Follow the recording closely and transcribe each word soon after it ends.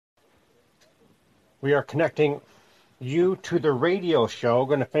We are connecting you to the radio show.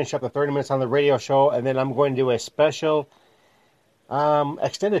 Going to finish up the 30 minutes on the radio show, and then I'm going to do a special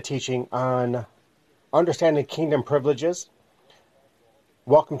extended teaching on understanding kingdom privileges.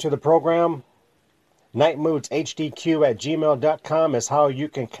 Welcome to the program. nightmoodshdq@gmail.com is how you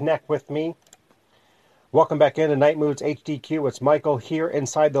can connect with me. Welcome back into Night Moods HDQ. It's Michael here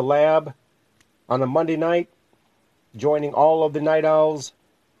inside the lab on a Monday night, joining all of the night owls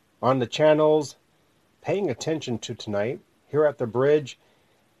on the channels, paying attention to tonight here at the bridge,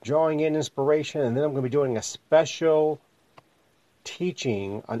 drawing in inspiration, and then I'm going to be doing a special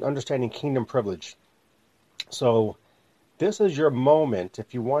teaching on understanding kingdom privilege. So this is your moment.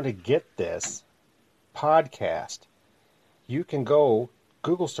 If you want to get this podcast, you can go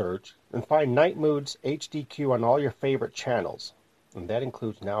Google search and find Night Moods HDQ on all your favorite channels. And that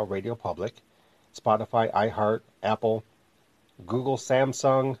includes now Radio Public, Spotify, iHeart, Apple, Google,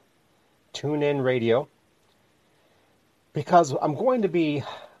 Samsung, TuneIn Radio. Because I'm going to be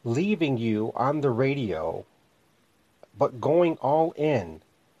leaving you on the radio, but going all in.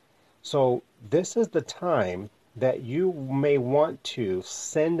 So this is the time that you may want to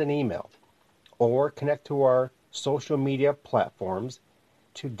send an email or connect to our social media platforms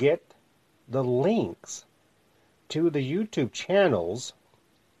to get the links to the YouTube channels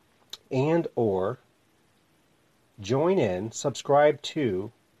and or join in, subscribe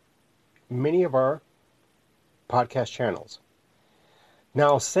to many of our podcast channels.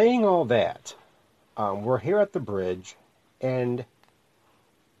 Now, saying all that, we're here at the bridge, and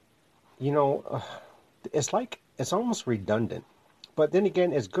it's almost redundant, but then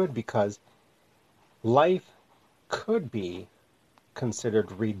again, it's good because life could be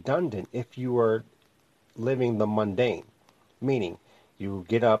considered redundant if you are living the mundane, meaning you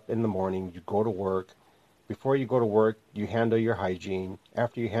get up in the morning, you go to work. Before you go to work, you handle your hygiene.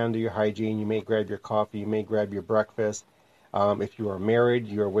 After you handle your hygiene, you may grab your coffee, you may grab your breakfast. If you are married,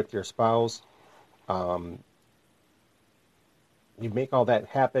 you're with your spouse. You make all that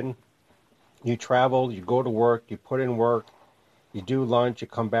happen. You travel, you go to work, you put in work, you do lunch, you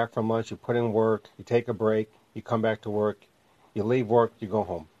come back from lunch, you put in work, you take a break, you come back to work, you leave work, you go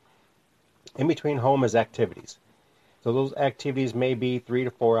home. In between home is activities. So those activities may be 3 to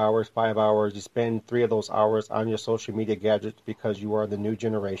 4 hours, 5 hours. You spend 3 of those hours on your social media gadgets because you are the new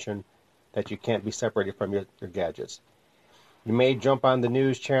generation that you can't be separated from your gadgets. You may jump on the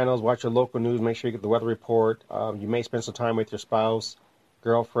news channels, watch your local news, make sure you get the weather report. You may spend some time with your spouse,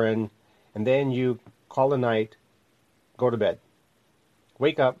 girlfriend, and then you call a night, go to bed.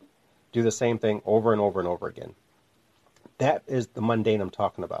 Wake up, do the same thing over and over and over again. That is the mundane I'm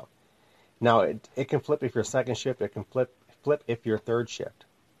talking about. Now, it can flip if you're second shift. It can flip if you're third shift.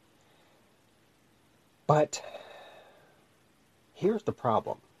 But here's the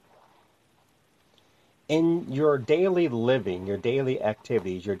problem. In your daily living, your daily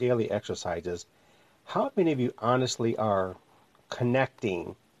activities, your daily exercises, how many of you honestly are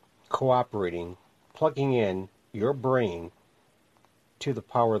connecting, cooperating, plugging in your brain to the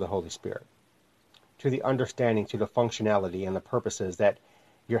power of the Holy Spirit, to the understanding, to the functionality and the purposes that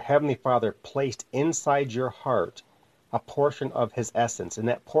your Heavenly Father placed inside your heart, a portion of His essence, and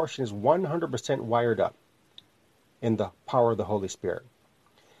that portion is 100% wired up in the power of the Holy Spirit?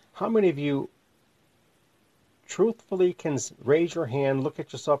 How many of you truthfully can raise your hand, look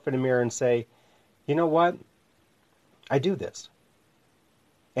at yourself in the mirror and say, you know what, I do this,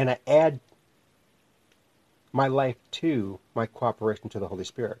 and I add my life to my cooperation to the Holy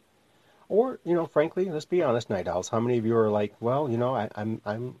Spirit? Or, frankly, let's be honest, night owls. How many of you are like, well, I'm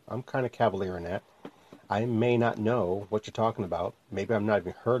kind of cavalier in that. I may not know what you're talking about. Maybe I've not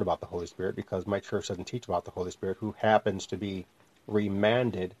even heard about the Holy Spirit because my church doesn't teach about the Holy Spirit, who happens to be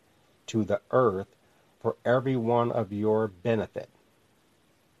remanded to the earth for every one of your benefit.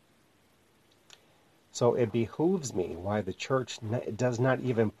 So it behooves me why the church does not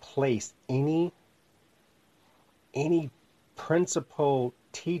even place any principle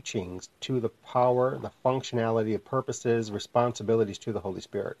teachings to the power, the functionality, the purposes, responsibilities to the Holy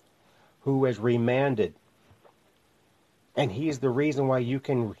Spirit, who is remanded. And He is the reason why you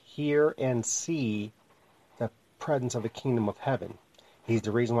can hear and see the presence of the kingdom of heaven. He's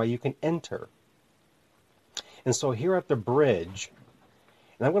the reason why you can enter. And so here at the bridge,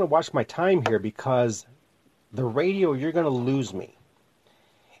 and I'm going to watch my time here because the radio, you're going to lose me.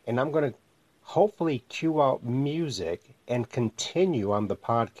 And I'm going to hopefully cue out music and continue on the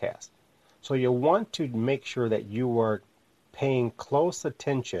podcast. So you'll want to make sure that you are paying close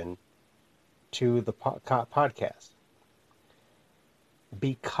attention to the podcast,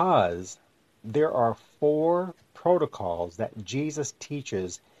 because there are 4 protocols that Jesus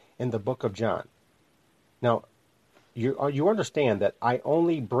teaches in the book of John. Now, you understand that I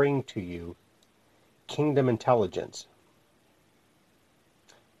only bring to you kingdom intelligence,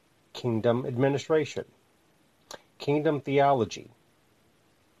 kingdom administration, kingdom theology,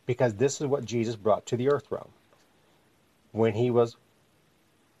 because this is what Jesus brought to the earth realm when he was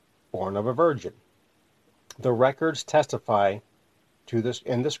born of a virgin. The records testify to this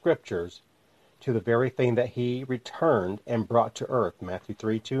in the scriptures to the very thing that he returned and brought to earth. Matthew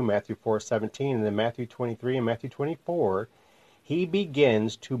 3:2, Matthew 4:17, and then Matthew 23 and Matthew 24, he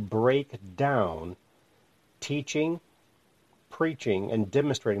begins to break down teaching, preaching, and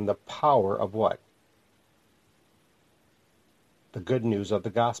demonstrating the power of what? The good news of the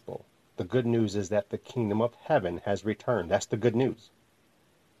gospel. The good news is that the kingdom of heaven has returned. That's the good news.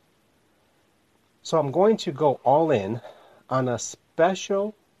 So I'm going to go all in on a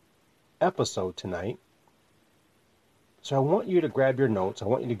special episode tonight. So I want you to grab your notes. I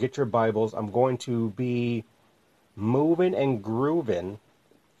want you to get your Bibles. I'm going to be moving and grooving,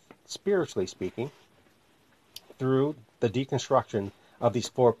 spiritually speaking, through the deconstruction of these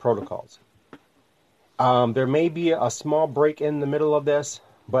 4 protocols. There may be a small break in the middle of this,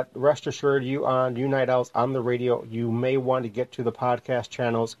 but rest assured, you Night Owls on the radio, you may want to get to the podcast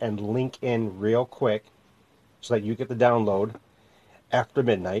channels and link in real quick so that you get the download after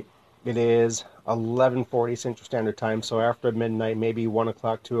midnight. It is 11:40 Central Standard Time, so after midnight, maybe 1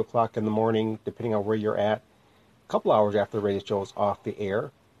 o'clock, 2 o'clock in the morning, depending on where you're at, a couple hours after the radio show is off the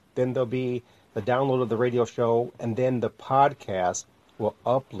air, then there'll be the download of the radio show, and then the podcast will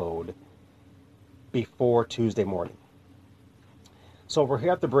upload before Tuesday morning. So we're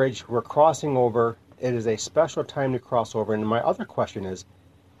here at the bridge, we're crossing over. It is a special time to cross over. And my other question is,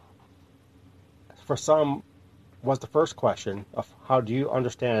 for some, was the first question of how do you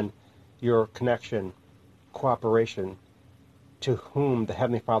understand your connection, cooperation to whom the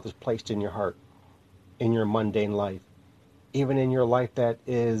Heavenly Father's placed in your heart, in your mundane life, even in your life that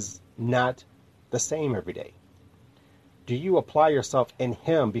is not the same every day? Do you apply yourself in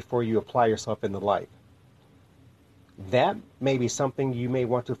Him before you apply yourself in the life? That may be something you may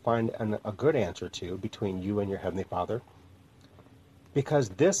want to find a good answer to between you and your Heavenly Father. Because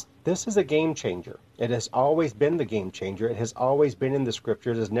this is a game changer. It has always been the game changer. It has always been in the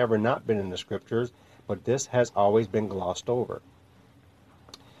scriptures. It's never not been in the scriptures. But this has always been glossed over.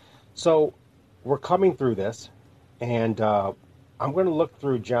 So we're coming through this. And I'm going to look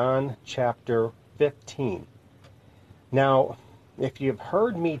through John chapter 15. Now, if you've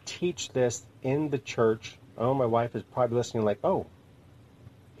heard me teach this in the church, oh, my wife is probably listening like, oh,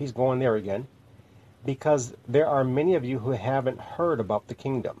 he's going there again. Because there are many of you who haven't heard about the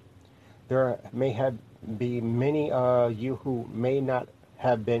kingdom. There may be many you who may not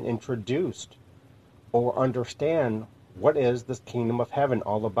have been introduced or understand what is this kingdom of heaven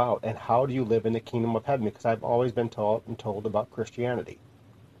all about and how do you live in the kingdom of heaven, because I've always been taught and told about Christianity.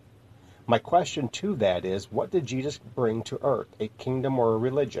 My question to that is, what did Jesus bring to earth, a kingdom or a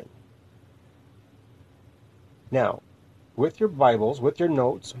religion? Now, with your Bibles, with your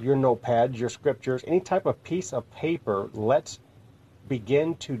notes, your notepads, your scriptures, any type of piece of paper, let's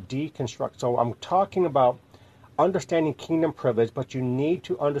begin to deconstruct. So I'm talking about understanding kingdom privilege, but you need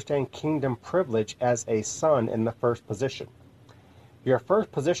to understand kingdom privilege as a son in the first position. Your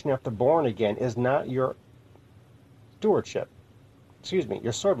first position after born again is not your stewardship,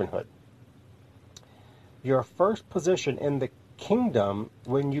 your servanthood. Your first position in the kingdom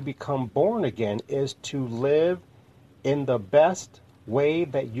when you become born again is to live in the best way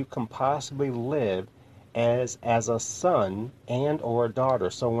that you can possibly live as a son and or a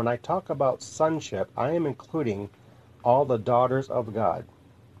daughter. So when I talk about sonship, I am including all the daughters of God.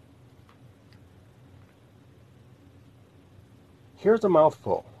 Here's a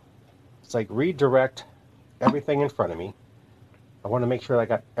mouthful. It's like redirect everything in front of me. I want to make sure I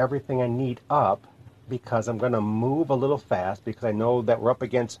got everything I need up because I'm going to move a little fast because I know that we're up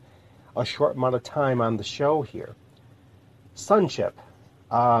against a short amount of time on the show here. Sonship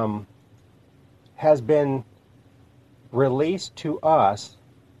has been released to us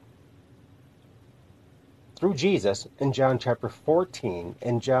through Jesus in John chapter 14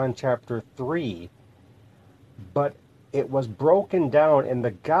 and John chapter 3, but it was broken down in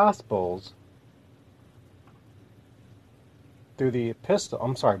the Gospels through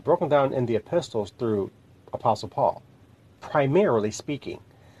broken down in the epistles through Apostle Paul, primarily speaking.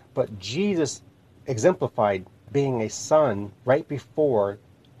 But Jesus exemplified being a son right before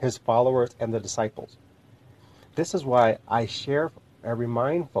his followers and the disciples. This is why I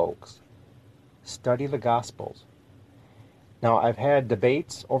remind folks, study the Gospels. Now, I've had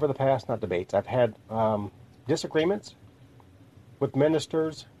debates I've had disagreements with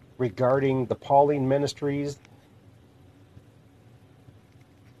ministers, regarding the Pauline ministries,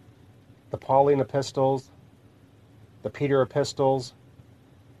 the Pauline epistles, the Peter epistles.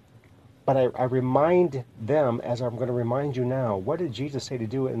 But I remind them, as I'm going to remind you now, what did Jesus say to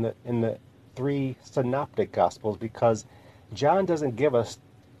do in the three synoptic gospels? Because John doesn't give us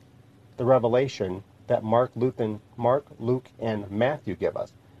the revelation that Mark, Luke, and Matthew give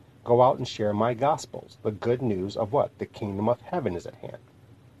us. Go out and share my gospels. The good news of what? The kingdom of heaven is at hand.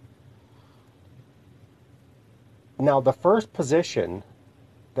 Now, the first position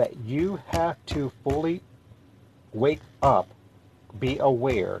that you have to fully wake up, be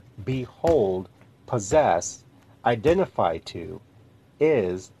aware, behold, possess, identify to,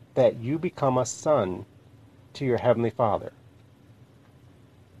 is that you become a son to your Heavenly Father.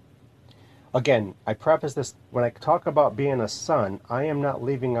 Again, I preface this, when I talk about being a son, I am not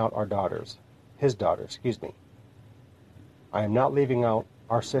leaving out our daughters, his daughters, excuse me. I am not leaving out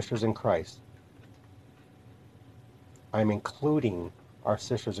our sisters in Christ. I'm including our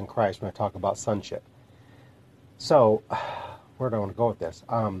sisters in Christ when I talk about sonship. So, where do I want to go with this?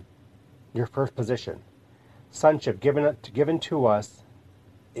 Your first position. Sonship given to us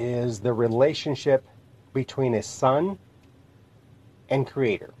is the relationship between a son and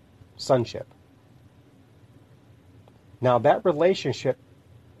creator. Sonship. Now that relationship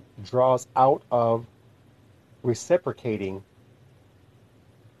draws out of reciprocating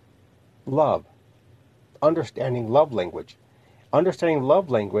love, understanding love language. Understanding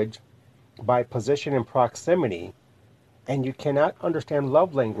love language by position and proximity, and you cannot understand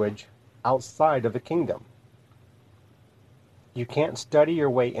love language outside of the kingdom. You can't study your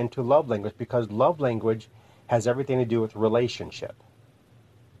way into love language because love language has everything to do with relationship.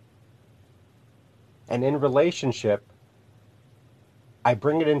 And in relationship, I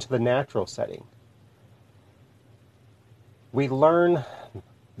bring it into the natural setting. We learn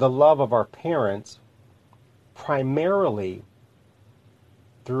the love of our parents primarily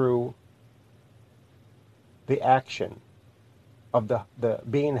through the action of the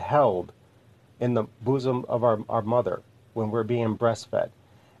being held in the bosom of our mother when we're being breastfed.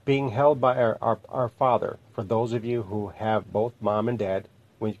 Being held by our father. For those of you who have both mom and dad,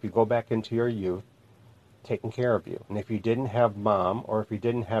 when you go back into your youth, taking care of you. And if you didn't have mom or if you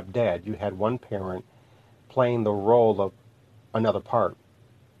didn't have dad, you had one parent playing the role of another part.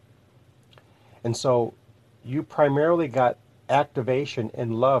 And so you primarily got activation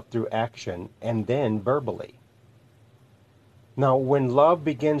in love through action and then verbally. Now, when love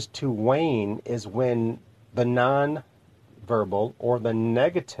begins to wane is when the non-verbal or the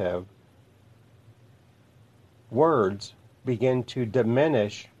negative words begin to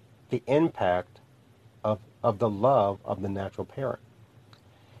diminish the impact of the love of the natural parent.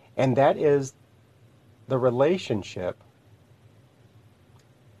 And that is the relationship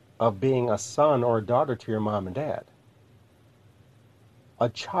of being a son or a daughter to your mom and dad. A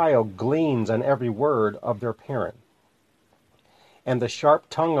child gleans on every word of their parent. And the sharp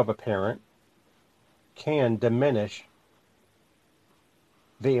tongue of a parent can diminish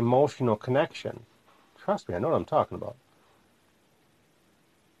the emotional connection. Trust me, I know what I'm talking about.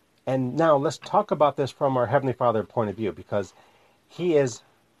 And now let's talk about this from our Heavenly Father point of view, because He is,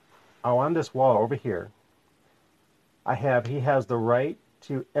 on this wall over here, He has the right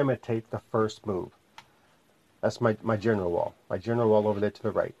to imitate the first move. That's my general wall. My general wall over there to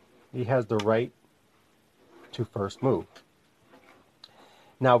the right. He has the right to first move.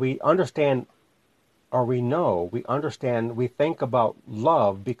 Now we understand, or we think about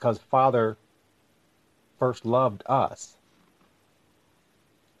love because Father first loved us.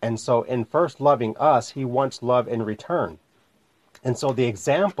 And so in first loving us, He wants love in return. And so the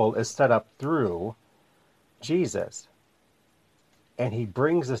example is set up through Jesus. And He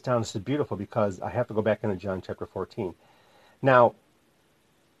brings this down. This is beautiful because I have to go back into John chapter 14. Now,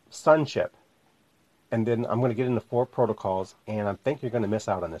 sonship. And then I'm going to get into 4 protocols, and I think you're going to miss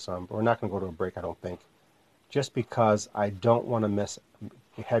out on this. We're not going to go to a break, I don't think, just because I don't want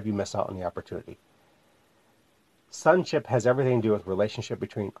to have you miss out on the opportunity. Sonship has everything to do with relationship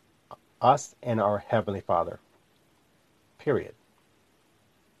between us and our Heavenly Father. Period.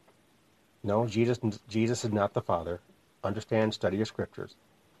 No, Jesus is not the Father. Understand, study your scriptures.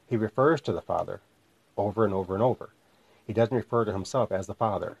 He refers to the Father over and over and over. He doesn't refer to Himself as the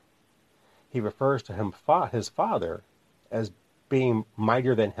Father. He refers to His Father as being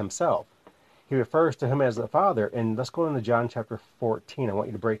mightier than Himself. He refers to Him as the Father. And let's go into John chapter 14. I want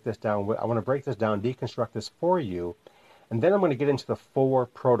you to break this down. I want to break this down, deconstruct this for you. And then I'm going to get into the 4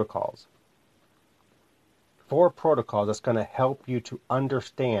 protocols. 4 protocols that's going to help you to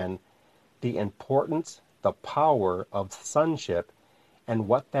understand the importance, the power of sonship, and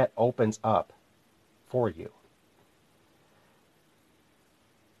what that opens up for you.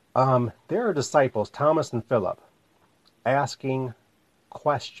 There are disciples, Thomas and Philip, asking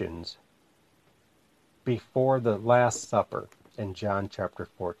questions before the Last Supper in John chapter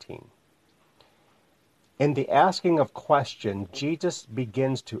 14. In the asking of question, Jesus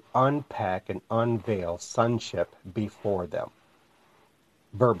begins to unpack and unveil sonship before them,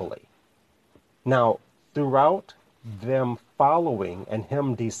 verbally. Now, throughout them following and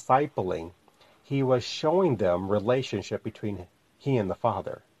him discipling, he was showing them relationship between he and the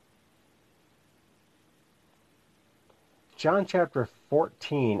Father. John chapter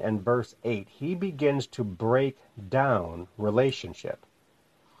 14 and verse 8, he begins to break down relationship.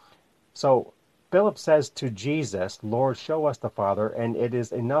 So Philip says to Jesus, Lord, show us the Father, and it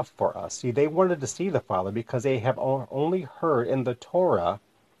is enough for us. See, they wanted to see the Father because they have only heard in the Torah,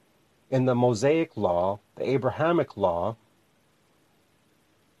 in the Mosaic law, the Abrahamic law,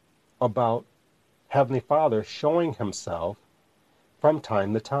 about Heavenly Father showing himself from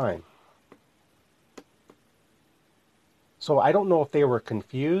time to time. So I don't know if they were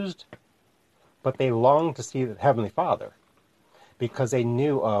confused, but they longed to see the Heavenly Father because they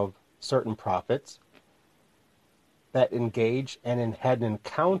knew of certain prophets that engaged and had an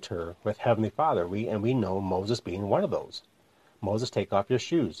encounter with Heavenly Father. We know Moses being one of those. Moses, take off your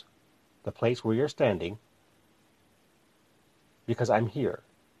shoes, the place where you're standing, because I'm here.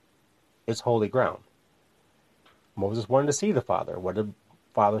 It's holy ground. Moses wanted to see the Father. What did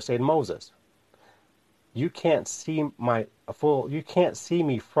Father say to Moses? You can't see you can't see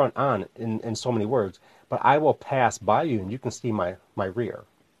me front on in so many words, but I will pass by you and you can see my rear.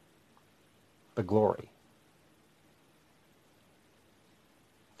 The glory.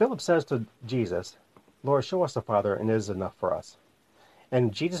 Philip says to Jesus, Lord, show us the Father and it is enough for us.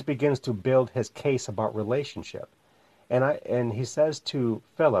 And Jesus begins to build his case about relationship. And he says to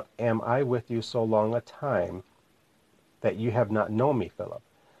Philip, am I with you so long a time that you have not known me, Philip?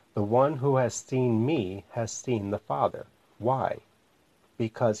 The one who has seen me has seen the Father. Why?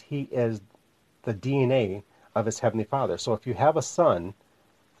 Because he is the DNA of his Heavenly Father. So if you have a son,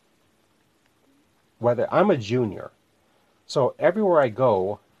 whether I'm a junior, so everywhere I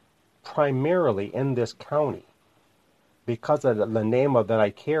go, primarily in this county, because of the name that I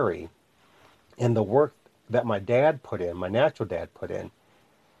carry and the work that my dad put in, my natural dad put in,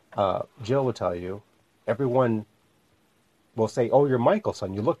 Jill will tell you, everyone will say, oh, you're Michael's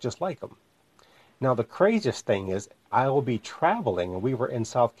son, you look just like him. Now the craziest thing is I will be traveling, and we were in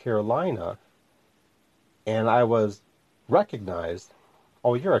South Carolina, and I was recognized,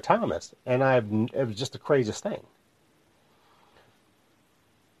 oh, you're a Thomas, and it was just the craziest thing.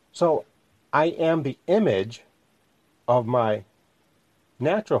 So I am the image of my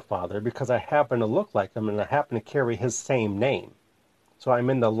natural father because I happen to look like him and I happen to carry his same name. So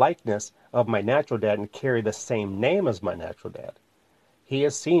I'm in the likeness of my natural dad and carry the same name as my natural dad. He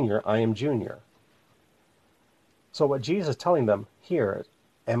is senior, I am junior. So what Jesus is telling them here,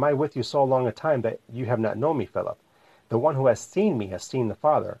 am I with you so long a time that you have not known me, Philip? The one who has seen me has seen the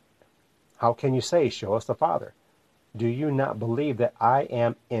Father. How can you say, show us the Father? Do you not believe that I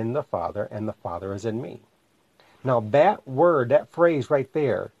am in the Father and the Father is in me? Now that word, that phrase right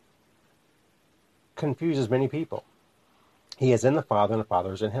there, confuses many people. He is in the Father and the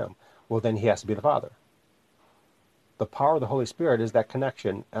Father is in him. Well, then he has to be the Father. The power of the Holy Spirit is that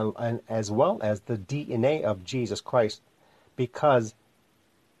connection, and as well as the DNA of Jesus Christ, because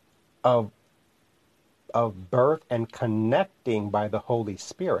of birth and connecting by the Holy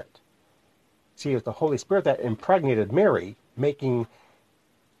Spirit. See, it's the Holy Spirit that impregnated Mary, making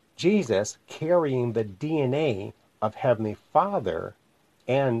Jesus carrying the DNA of Heavenly Father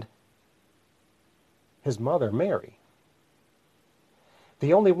and his mother, Mary.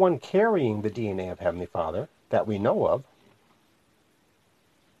 The only one carrying the DNA of Heavenly Father that we know of.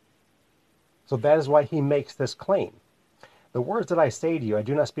 So that is why he makes this claim. The words that I say to you, I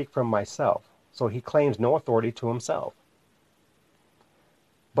do not speak from myself. So he claims no authority to himself.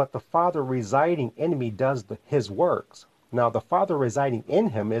 But the Father residing in me does his works. Now, the Father residing in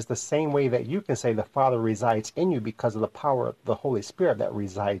him is the same way that you can say the Father resides in you because of the power of the Holy Spirit that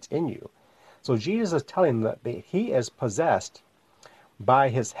resides in you. So Jesus is telling them that he is possessed by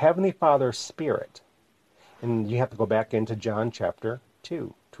his Heavenly Father's Spirit. And you have to go back into John chapter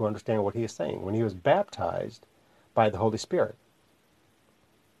 2 to understand what he is saying. When he was baptized by the Holy Spirit.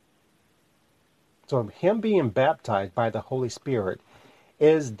 So him being baptized by the Holy Spirit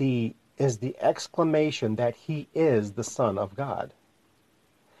is the exclamation that he is the Son of God.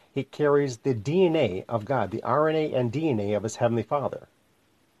 He carries the DNA of God, the RNA and DNA of his Heavenly Father,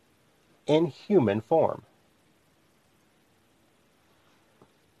 in human form.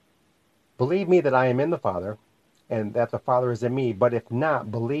 Believe me that I am in the Father, and that the Father is in me. But if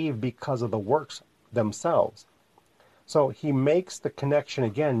not, believe because of the works themselves. So he makes the connection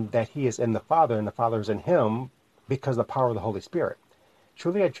again that he is in the Father and the Father is in him because of the power of the Holy Spirit.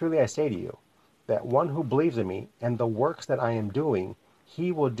 Truly, I say to you, that one who believes in me and the works that I am doing,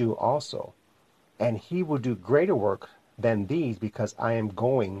 he will do also. And he will do greater work than these because I am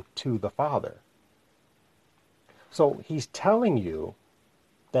going to the Father. So he's telling you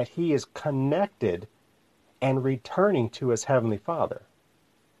that he is connected and returning to his Heavenly Father.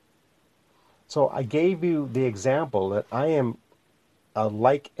 So I gave you the example that I am a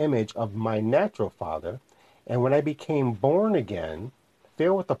like image of my natural father. And when I became born again,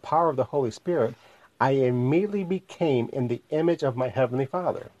 filled with the power of the Holy Spirit, I immediately became in the image of my Heavenly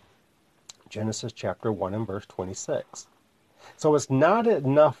Father. Genesis chapter 1 and verse 26. So it's not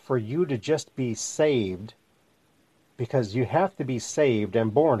enough for you to just be saved, because you have to be saved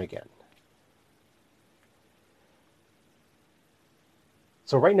and born again.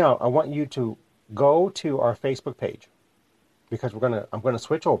 So right now, I want you to go to our Facebook page, because I'm going to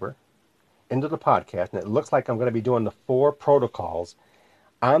switch over into the podcast, and it looks like I'm going to be doing the 4 protocols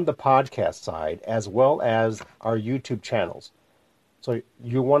on the podcast side as well as our YouTube channels. So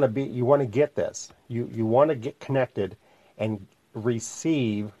you want to get this. You want to get connected and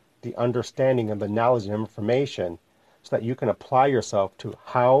receive the understanding and the knowledge and information so that you can apply yourself to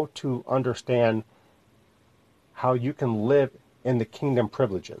how to understand how you can live in the kingdom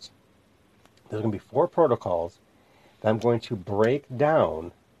privileges. There's going to be 4 protocols that I'm going to break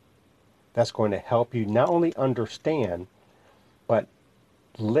down that's going to help you not only understand, but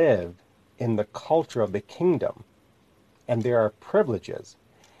live in the culture of the kingdom. And there are privileges.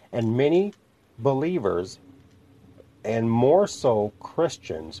 And many believers, and more so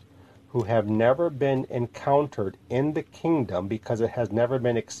Christians, who have never been encountered in the kingdom because it has never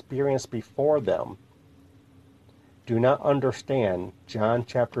been experienced before them, do not understand John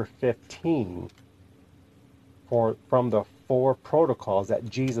chapter 15 from the 4 protocols that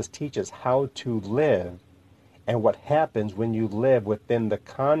Jesus teaches how to live and what happens when you live within the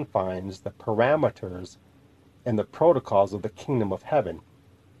confines, the parameters, and the protocols of the kingdom of heaven.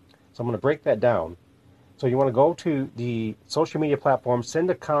 So I'm going to break that down. So you want to go to the social media platform,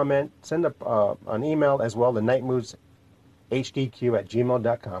 send a comment, send an email as well to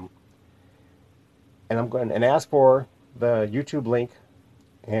nightmoodshdq@gmail.com. And I'm going to ask for the YouTube link,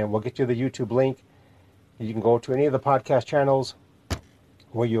 and we'll get you the YouTube link. You can go to any of the podcast channels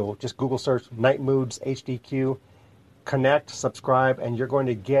where you'll just Google search Night Moods HDQ, connect, subscribe, and you're going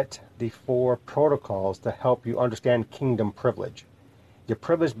to get the 4 protocols to help you understand kingdom privilege. Your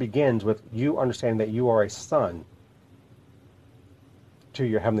privilege begins with you understanding that you are a son to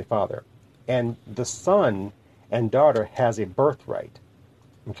your Heavenly Father. And the son and daughter has a birthright.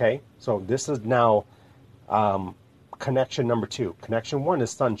 Okay? So this is now connection number 2. Connection 1 is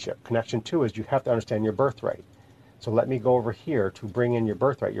sonship. Connection 2 is you have to understand your birthright. So let me go over here to bring in your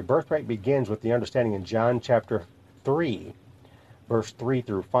birthright. Your birthright begins with the understanding in John chapter 3, verse 3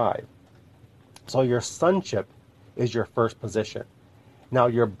 through 5. So your sonship is your first position. Now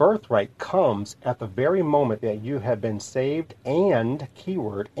your birthright comes at the very moment that you have been saved and,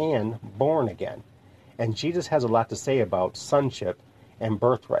 keyword, and born again. And Jesus has a lot to say about sonship and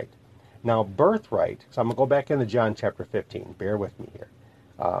birthright. Now birthright, so I'm going to go back into John chapter 15. Bear with me here.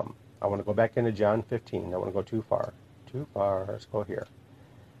 I want to go back into John 15. I don't want to go too far. Let's go here.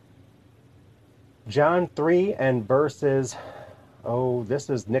 John 3 and verses, this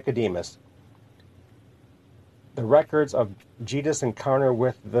is Nicodemus. The records of Jesus' encounter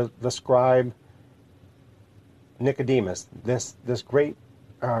with the scribe Nicodemus, this great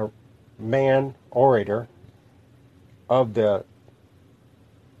man, orator of the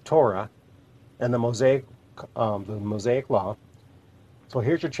Torah and the Mosaic law. So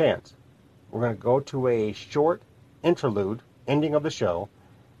here's your chance. We're going to go to a short interlude, ending of the show.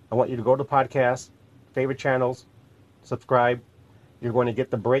 I want you to go to podcasts, favorite channels, subscribe. You're going to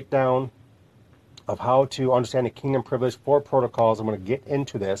get the breakdown of how to understand the kingdom privilege, 4 protocols. I'm going to get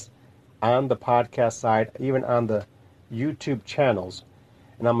into this on the podcast side, even on the YouTube channels.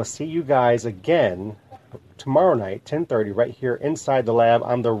 And I'm going to see you guys again tomorrow night, 10:30, right here inside the lab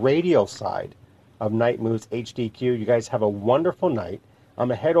on the radio side of Night Moods HDQ. You guys have a wonderful night. I'm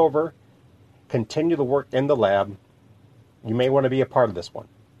going to head over, continue the work in the lab. You may want to be a part of this one.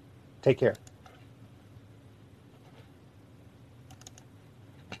 Take care.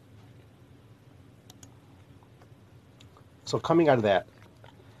 So coming out of that,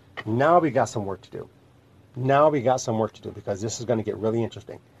 now we got some work to do. Because this is going to get really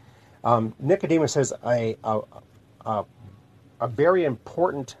interesting. Nicodemus is a a very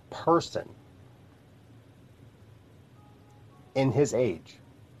important person in his age,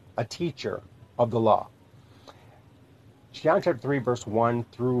 a teacher of the law. John chapter 3, verse 1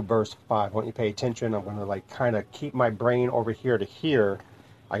 through verse 5. I want you to pay attention. I'm going to like kind of keep my brain over here to here.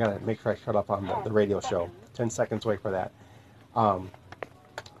 I got to make sure I shut up on the radio show. 10 seconds, wait for that.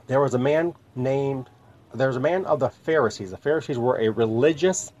 There was a man of the Pharisees. The Pharisees were a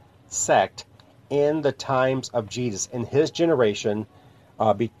religious sect in the times of Jesus. In his generation,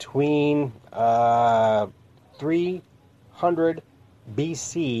 between 300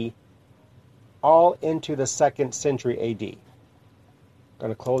 BC all into the 2nd century AD.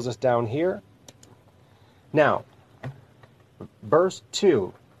 Going to close this down here. Now, verse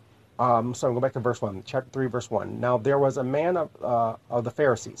 2. So I'm going back to verse 1, chapter 3, verse 1. Now there was a man of the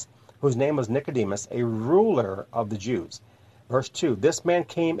Pharisees, whose name was Nicodemus, a ruler of the Jews. Verse 2, this man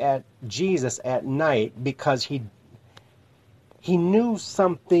came at Jesus at night because he knew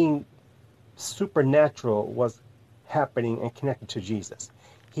something supernatural was happening and connected to Jesus.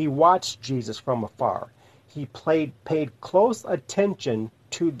 He watched Jesus from afar. He paid close attention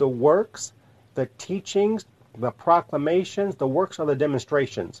to the works, the teachings, the proclamations, the works of the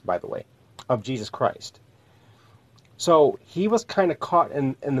demonstrations, by the way, of Jesus Christ. So he was kind of caught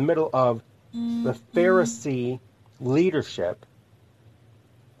in the middle of the Pharisee leadership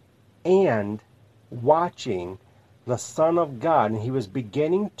and watching the Son of God, and he was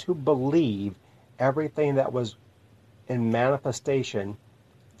beginning to believe everything that was in manifestation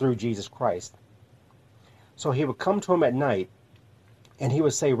through Jesus Christ. So he would come to him at night and he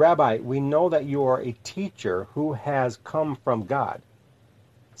would say, Rabbi, we know that you are a teacher who has come from God.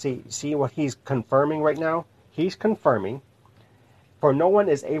 See what he's confirming right now? He's confirming, for no one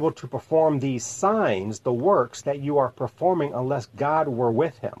is able to perform these signs, the works that you are performing, unless God were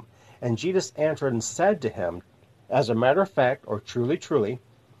with him. And Jesus answered and said to him, as a matter of fact, or truly, truly,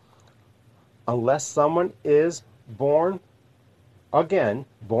 unless someone is born again,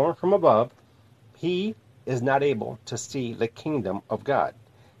 born from above, he is not able to see the kingdom of God.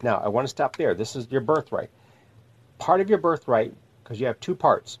 Now, I want to stop there. This is your birthright. Part of your birthright, because you have two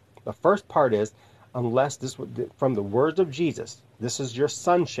parts. The first part is, unless this, from the words of Jesus, this is your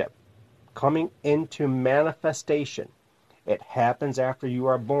sonship coming into manifestation. It happens after you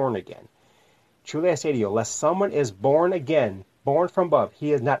are born again. Truly I say to you, unless someone is born again, born from above,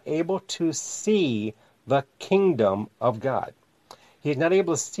 he is not able to see the kingdom of God. He is not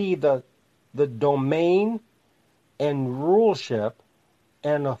able to see the domain and ruleship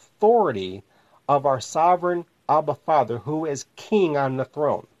and authority of our sovereign Abba Father, who is king on the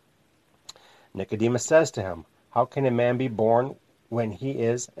throne. Nicodemus says to him, how can a man be born when he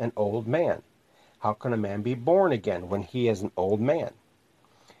is an old man? How can a man be born again when he is an old man?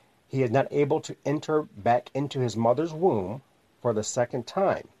 He is not able to enter back into his mother's womb for the second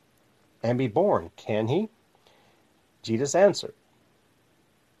time and be born, can he? Jesus answered.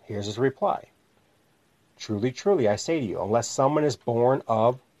 Here's his reply. Truly, truly, I say to you, unless someone is born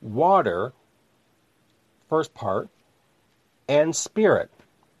of water, first part, and spirit,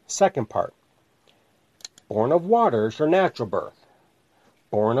 second part. Born of water is your natural birth.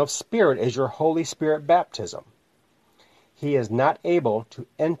 Born of spirit is your Holy Spirit baptism. He is not able to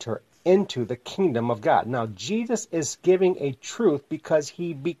enter into the kingdom of God. Now, Jesus is giving a truth because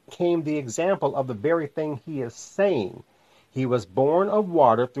he became the example of the very thing he is saying. He was born of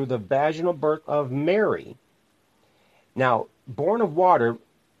water through the vaginal birth of Mary. Now, born of water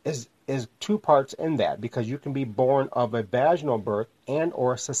is two parts in that, because you can be born of a vaginal birth and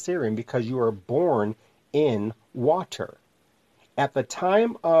or cesarean, because you are born in water. At the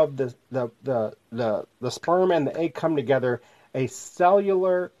time of the sperm and the egg come together, a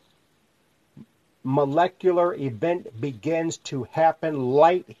cellular molecular event begins to happen.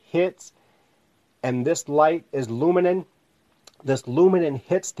 Light hits, and this light is luminin. This luminin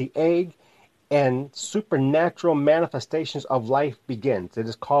hits the egg, and supernatural manifestations of life begins. It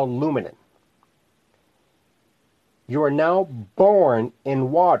is called luminin. You are now born in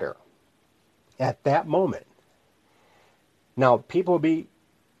water at that moment. Now, people will be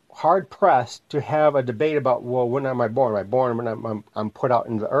hard-pressed to have a debate about, well, when am I born? Am I born when I'm put out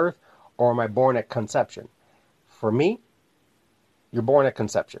into the earth, or am I born at conception? For me, you're born at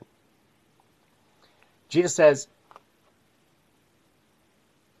conception. Jesus says,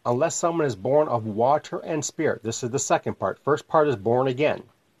 unless someone is born of water and spirit. This is the second part. First part is born again.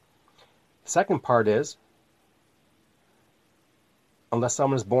 Second part is, unless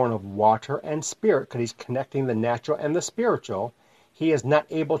someone is born of water and spirit, because he's connecting the natural and the spiritual, he is not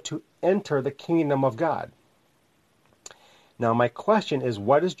able to enter the kingdom of God. Now, my question is,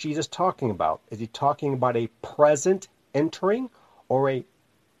 what is Jesus talking about? Is he talking about a present entering or a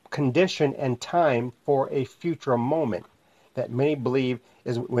condition and time for a future moment that many believe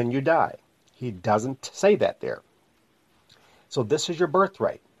is when you die. He doesn't say that there. So this is your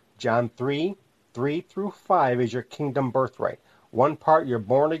birthright. John 3:3-5 is your kingdom birthright. One part, you're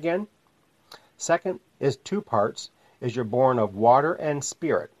born again. Second is two parts, is you're born of water and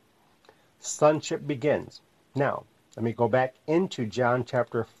spirit. Sonship begins. Now, let me go back into John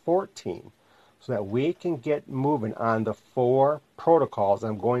chapter 14 so that we can get moving on the 4 protocols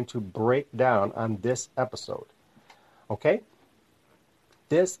I'm going to break down on this episode. Okay?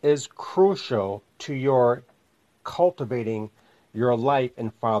 This is crucial to your cultivating your life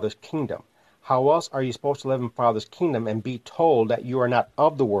in Father's kingdom. How else are you supposed to live in Father's kingdom and be told that you are not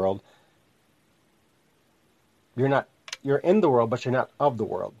of the world? You're in the world, but you're not of the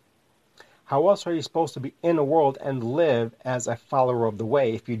world. How else are you supposed to be in the world and live as a follower of the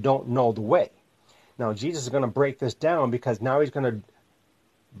way if you don't know the way? Now, Jesus is going to break this down because now he's going to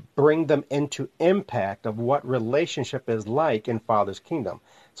bring them into impact of what relationship is like in Father's kingdom.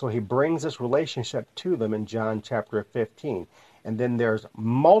 So he brings this relationship to them in John chapter 15. And then there's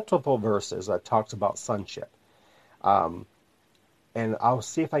multiple verses that talks about sonship. And I'll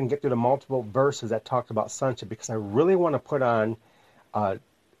see if I can get through the multiple verses that talk about sonship because I really want to put on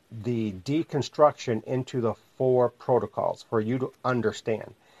the deconstruction into the 4 protocols for you to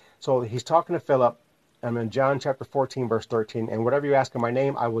understand. So he's talking to Philip. I'm in John chapter 14, verse 13. And whatever you ask in my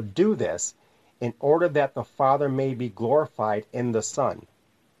name, I will do this in order that the Father may be glorified in the Son.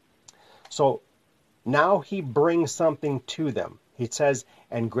 So now he brings something to them. He says,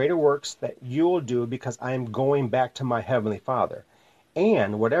 and greater works that you will do because I am going back to my heavenly Father.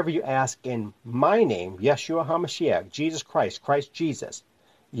 And whatever you ask in my name, Yeshua HaMashiach, Jesus Christ, Christ Jesus,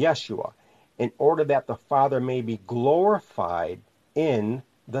 Yeshua, in order that the Father may be glorified in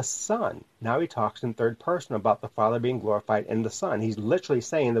the Son. Now he talks in third person about the Father being glorified in the Son. He's literally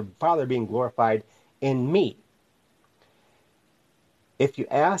saying the Father being glorified in me. If you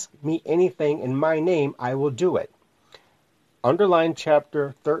ask me anything in my name, I will do it. Underline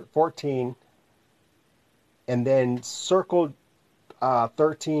chapter 14 and then circle 12,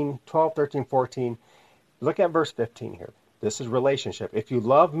 13, 14. Look at verse 15 here. This is relationship. If you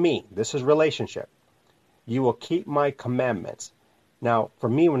love me, this is relationship. You will keep my commandments. Now, for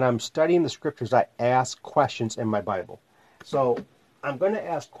me, when I'm studying the scriptures, I ask questions in my Bible. So I'm going to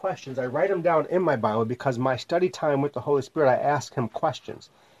ask questions. I write them down in my Bible because my study time with the Holy Spirit, I ask him questions.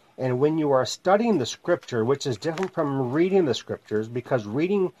 And when you are studying the scripture, which is different from reading the scriptures, because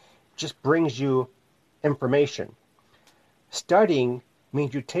reading just brings you information. Studying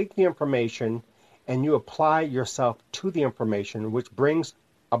means you take the information and you apply yourself to the information, which brings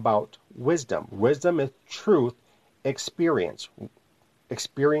about wisdom. Wisdom is truth experience.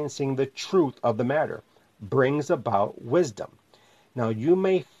 Experiencing the truth of the matter brings about wisdom. Now, you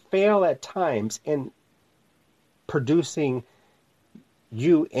may fail at times in producing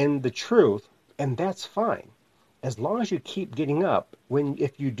you in the truth, and that's fine, as long as you keep getting up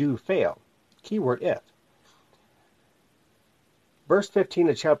if you do fail. Keyword if. Verse 15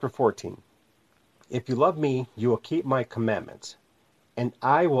 of chapter 14. If you love me, you will keep my commandments, and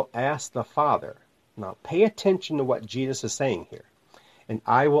I will ask the Father. Now, pay attention to what Jesus is saying here. And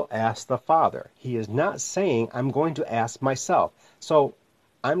I will ask the Father. He is not saying I'm going to ask myself. So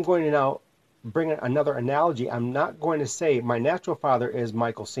I'm going to now bring another analogy. I'm not going to say my natural father is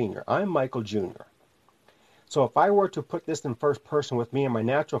Michael Sr. I'm Michael Jr. So if I were to put this in first person with me and my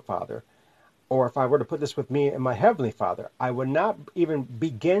natural father, or if I were to put this with me and my heavenly Father, I would not even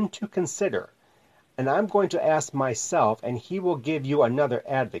begin to consider. And I'm going to ask myself, and he will give you another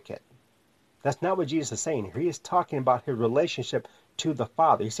advocate. That's not what Jesus is saying here. He is talking about his relationship to the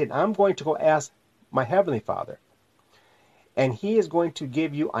Father. He said, I'm going to go ask my heavenly Father, and he is going to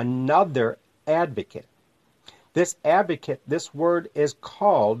give you another advocate. This advocate, this word is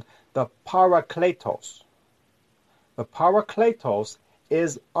called the Parakletos. The Parakletos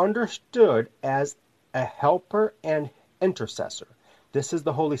is understood as a helper and intercessor. This is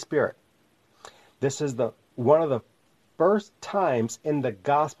the Holy Spirit. This is one of the first times in the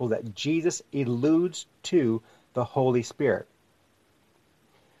gospel that Jesus alludes to the Holy Spirit.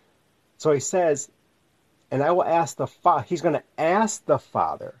 So he says, and I will ask the Father. He's going to ask the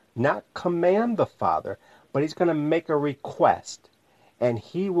Father, not command the Father, but he's going to make a request. And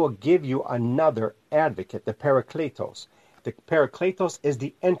he will give you another advocate, the Parakletos. The Parakletos is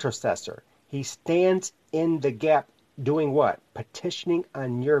the intercessor. He stands in the gap doing what? Petitioning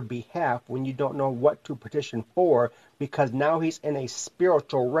on your behalf when you don't know what to petition for, because now he's in a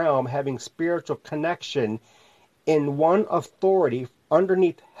spiritual realm, having spiritual connection in one authority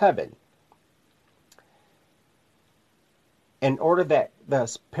underneath heaven. in order that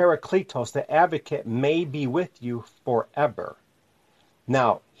the Parakletos, the advocate, may be with you forever.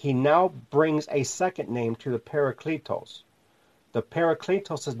 Now, he now brings a second name to the Parakletos. The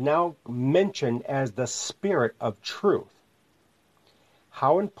Parakletos is now mentioned as the Spirit of truth.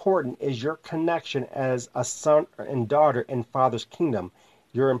 How important is your connection as a son and daughter in Father's kingdom?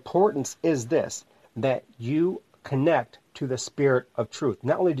 Your importance is this, that you connect to the Spirit of truth.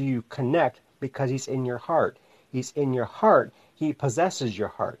 Not only do you connect because he's in your heart. He's in your heart. He possesses your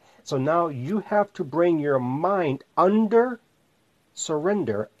heart. So now you have to bring your mind under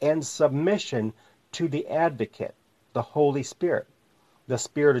surrender and submission to the advocate, the Holy Spirit, the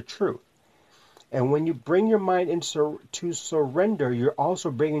Spirit of truth. And when you bring your mind into surrender, you're also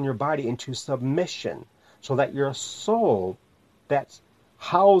bringing your body into submission, so that your soul that's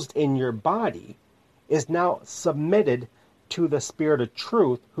housed in your body is now submitted to the Spirit of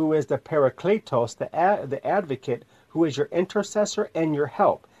truth, who is the Parakletos, the advocate, who is your intercessor and your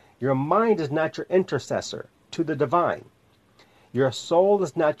help. Your mind is not your intercessor to the divine. Your soul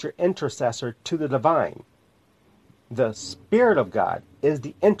is not your intercessor to the divine. The Spirit of God is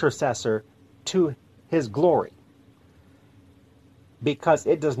the intercessor to his glory. Because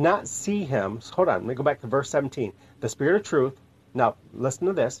it does not see him. Hold on, let me go back to verse 17. The Spirit of truth, now listen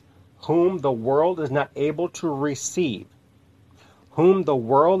to this, whom the world is not able to receive. Whom the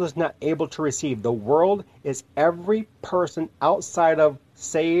world is not able to receive. The world is every person outside of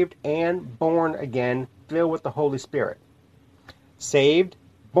saved and born again, filled with the Holy Spirit. Saved,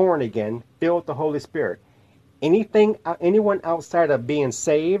 born again, filled with the Holy Spirit. Anyone outside of being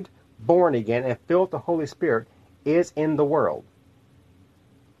saved, born again, and filled with the Holy Spirit is in the world.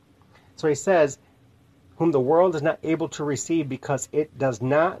 So he says, whom the world is not able to receive because it does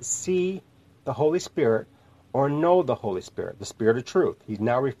not see the Holy Spirit or know the Holy Spirit, the Spirit of truth. He's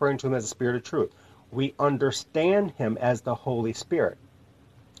now referring to him as the Spirit of truth. We understand him as the Holy Spirit.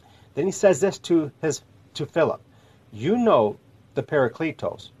 Then he says this to Philip. You know the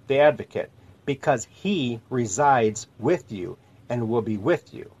Parakletos, the advocate, because he resides with you and will be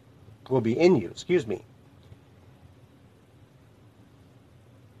with you. Will be in you,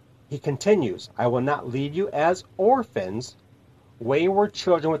 He continues, I will not leave you as orphans, wayward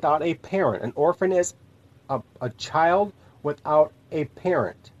children without a parent. An orphan is a child without a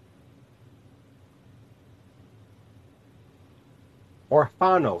parent.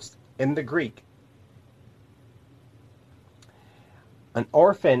 Orphanos in the Greek. An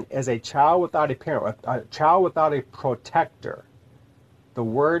orphan is a child without a parent, a child without a protector. The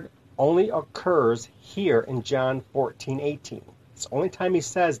word only occurs here in John 14:18. It's the only time he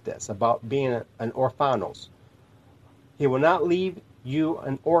says this about being an orphanos. He will not leave you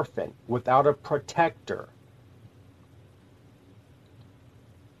an orphan without a protector.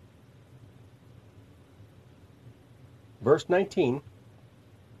 Verse 19,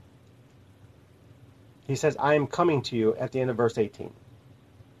 he says, I am coming to you at the end of verse 18.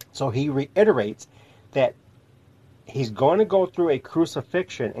 So he reiterates that he's going to go through a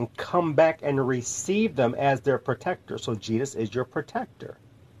crucifixion and come back and receive them as their protector. So Jesus is your protector,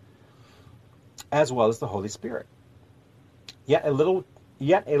 as well as the Holy Spirit. Yet a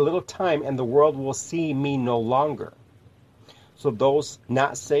little time, and the world will see me no longer. So those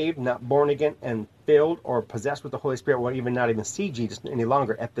not saved, not born again, and filled or possessed with the Holy Spirit will not even see Jesus any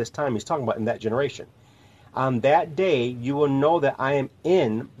longer at this time. He's talking about in that generation. On that day, you will know that I am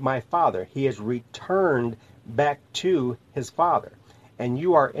in my Father. He has returned back to his Father, and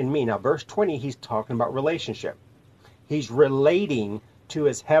you are in me. Now, verse 20, he's talking about relationship. He's relating to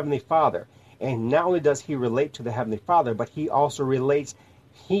his Heavenly Father. And not only does he relate to the Heavenly Father, but he also relates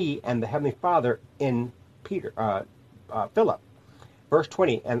he and the Heavenly Father in Philip. Verse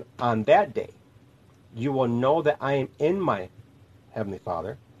 20, and on that day, you will know that I am in my Heavenly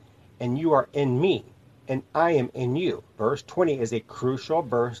Father, and you are in me, and I am in you. Verse 20 is a crucial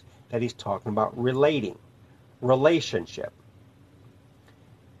verse that he's talking about relating, relationship.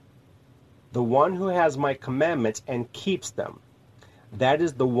 The one who has my commandments and keeps them, that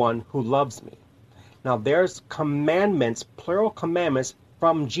is the one who loves me. Now there's commandments, plural commandments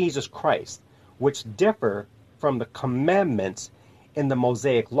from Jesus Christ, which differ from the commandments in the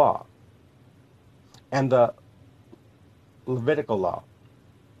Mosaic law and the Levitical law.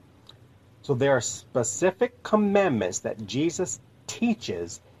 So there are specific commandments that Jesus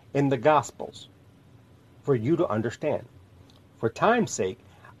teaches in the Gospels for you to understand. For time's sake,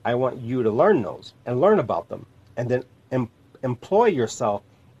 I want you to learn those and learn about them, and then employ yourself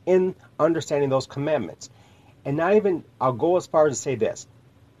in understanding those commandments. And not even, I'll go as far as to say this,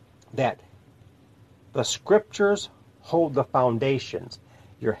 that the Scriptures hold the foundations.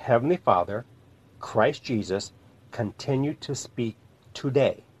 Your Heavenly Father, Christ Jesus, continue to speak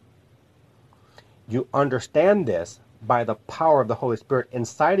today. You understand this by the power of the Holy Spirit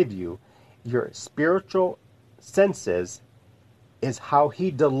inside of you. Your spiritual senses is how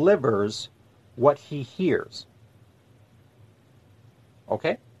he delivers what he hears.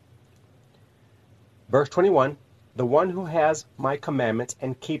 Okay? Verse 21, the one who has my commandments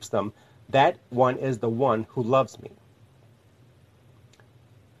and keeps them, that one is the one who loves me.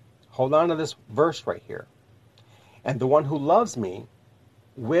 Hold on to this verse right here. And the one who loves me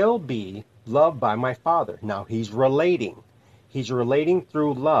will be loved by my Father. Now he's relating. He's relating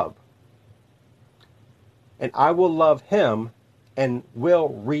through love. And I will love him and will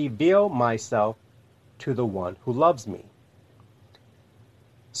reveal myself to the one who loves me.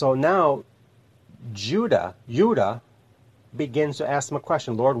 So now Judah begins to ask him a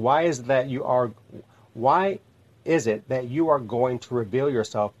question. Lord, why is it that you are going to reveal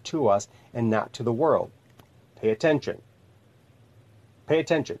yourself to us and not to the world? Pay attention. Pay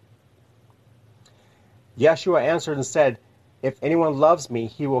attention. Yeshua answered and said, if anyone loves me,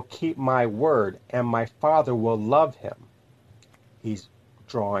 he will keep my word, and my Father will love him. He's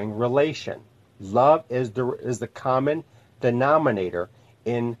drawing relation. Love is the common denominator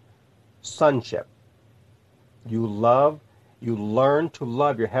in sonship. You learn to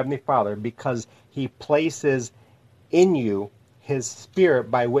love your Heavenly Father because he places in you his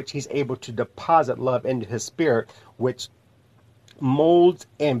spirit by which he's able to deposit love into his spirit, which molds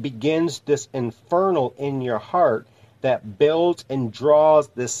and begins this infernal in your heart that builds and draws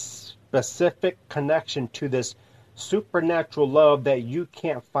this specific connection to this supernatural love that you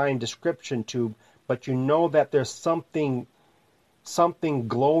can't find description to, but you know that there's something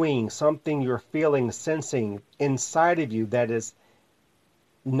glowing, something you're feeling, sensing inside of you that is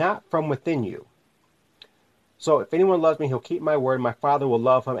not from within you. So if anyone loves me, he'll keep my word, my Father will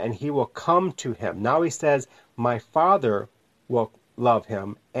love him, and he will come to him. Now he says, my Father will love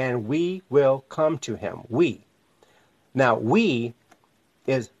him, and we will come to him. We. Now, we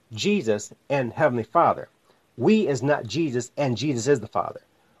is Jesus and Heavenly Father. We is not Jesus, and Jesus is the Father.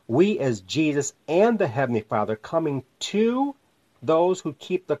 We is Jesus and the Heavenly Father coming to those who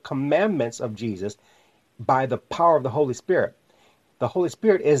keep the commandments of Jesus by the power of the Holy Spirit. The Holy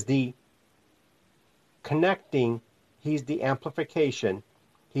Spirit is the connecting, he's the amplification,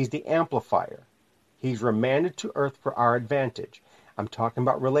 he's the amplifier. He's remanded to earth for our advantage. I'm talking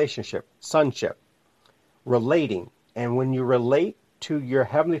about relationship, sonship, relating. And when you relate to your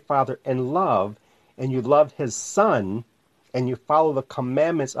Heavenly Father in love, and you love his Son, and you follow the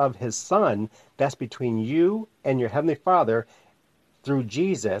commandments of his Son, that's between you and your Heavenly Father through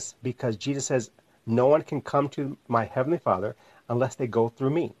Jesus, because Jesus says, no one can come to my Heavenly Father unless they go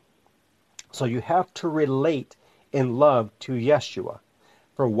through me. So you have to relate in love to Yeshua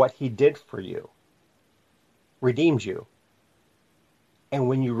for what he did for you, redeemed you. And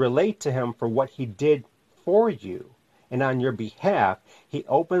when you relate to him for what he did for you and on your behalf, he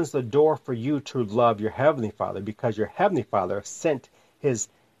opens the door for you to love your Heavenly Father, because your Heavenly Father sent his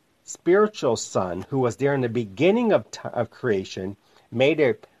spiritual Son, who was there in the beginning of creation, made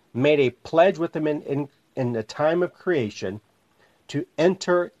a pledge with him in the time of creation to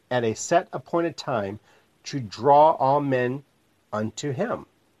enter at a set appointed time to draw all men unto him.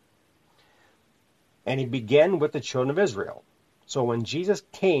 And he began with the children of Israel. So when Jesus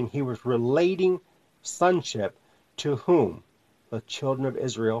came, he was relating sonship to whom? The children of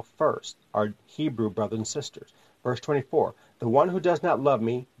Israel first, our Hebrew brothers and sisters. Verse 24, the one who does not love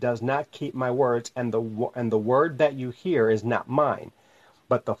me does not keep my words, and the word that you hear is not mine,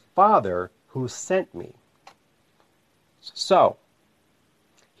 but the Father who sent me. So,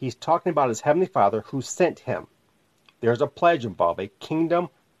 he's talking about his Heavenly Father who sent him. There's a pledge involved, a kingdom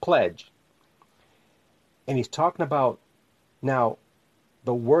pledge. And he's talking about, now,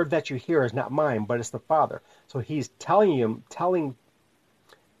 the word that you hear is not mine, but it's the Father. So he's telling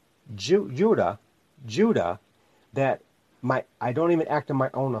Judah that I don't even act in my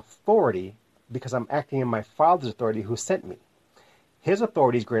own authority, because I'm acting in my Father's authority who sent me. His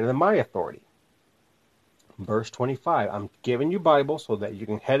authority is greater than my authority. Verse 25, I'm giving you Bible so that you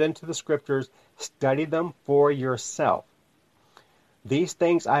can head into the scriptures, study them for yourself. These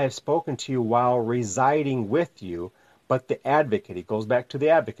things I have spoken to you while residing with you, but the advocate, he goes back to the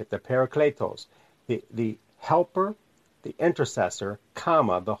advocate, the parakletos, the helper, the intercessor,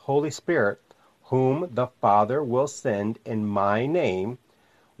 the Holy Spirit, whom the Father will send in my name,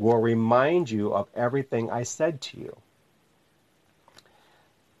 will remind you of everything I said to you.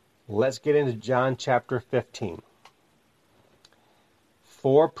 Let's get into John chapter 15.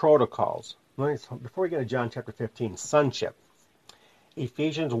 4 protocols. Before we get to John chapter 15, sonship.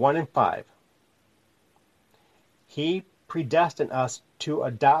 Ephesians 1 and 5. He predestined us to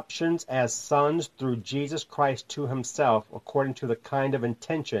adoptions as sons through Jesus Christ to himself, according to the kind of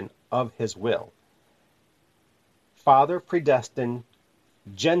intention of his will. Father predestined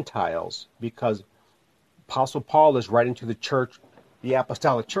Gentiles, because Apostle Paul is writing to the church, the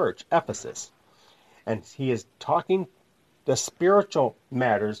apostolic church, Ephesus, and he is talking the spiritual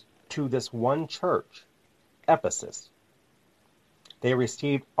matters to this one church, Ephesus. They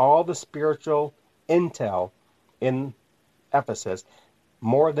received all the spiritual intel in Ephesus,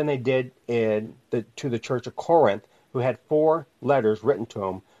 more than they did to the church of Corinth, who had 4 letters written to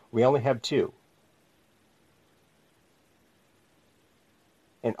them. We only have 2.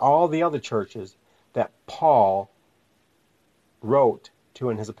 And all the other churches that Paul wrote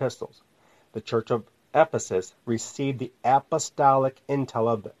to in his epistles. The church of Ephesus received the apostolic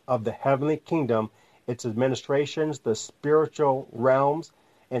intel of the heavenly kingdom, its administrations, the spiritual realms,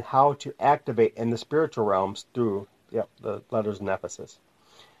 and how to activate in the spiritual realms through the letters in Ephesus.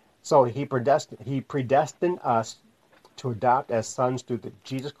 So he predestined us to adopt as sons through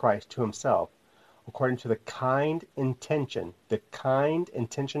Jesus Christ to himself, according to the kind intention, the kind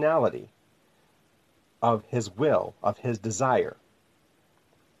intentionality of his will, of his desire.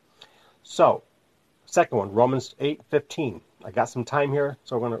 So, second one, Romans 8:15. I got some time here,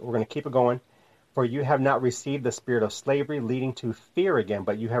 so we're going to keep it going. For you have not received the spirit of slavery leading to fear again,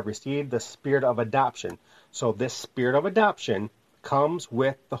 but you have received the spirit of adoption. So this spirit of adoption comes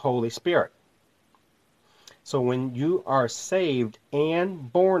with the Holy Spirit. So when you are saved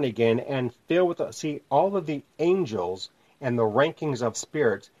and born again and filled with all of the angels and the rankings of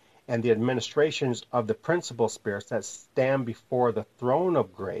spirits and the administrations of the principal spirits that stand before the throne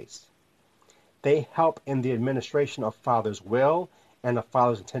of grace, they help in the administration of Father's will and of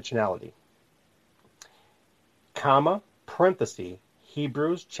Father's intentionality. Comma, parenthesis,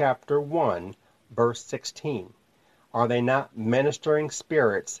 Hebrews chapter 1, verse 16. Are they not ministering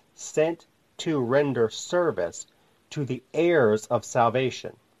spirits sent to render service to the heirs of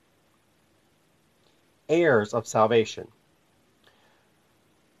salvation? Heirs of salvation.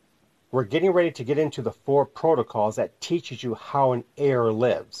 We're getting ready to get into the 4 protocols that teaches you how an heir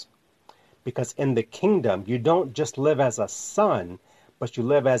lives. Because in the kingdom, you don't just live as a son, but you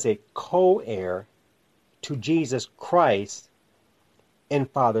live as a co-heir to Jesus Christ in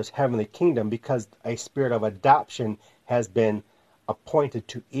Father's heavenly kingdom, because a spirit of adoption has been appointed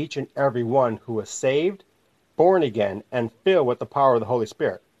to each and every one who is saved, born again, and filled with the power of the Holy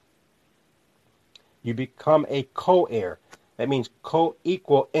Spirit. You become a co-heir. That means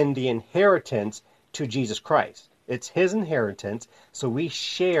co-equal in the inheritance to Jesus Christ. It's his inheritance, so we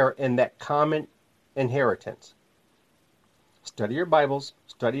share in that common inheritance. Study your Bibles.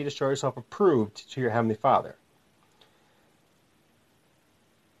 Study to show yourself approved to your Heavenly Father.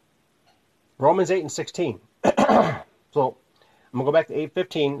 Romans 8 and 16. So I'm going to go back to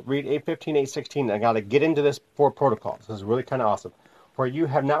 8:15, read 8:15, 8:16. I got to get into this 4 protocols. This is really kind of awesome. For you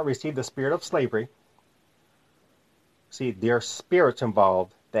have not received the spirit of slavery. See, there are spirits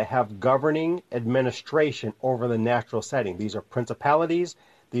involved that have governing administration over the natural setting. These are principalities.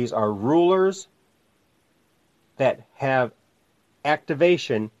 These are rulers that have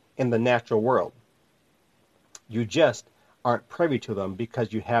activation in the natural world. You just aren't privy to them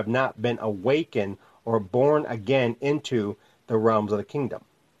because you have not been awakened or born again into the realms of the kingdom.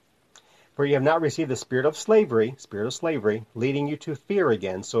 For you have not received the spirit of slavery, leading you to fear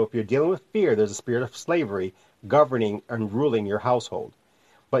again. So if you're dealing with fear, there's a spirit of slavery governing and ruling your household.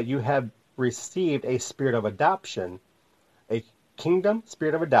 But you have received a spirit of adoption. A kingdom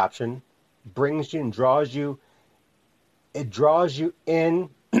spirit of adoption brings you and draws you. It draws you in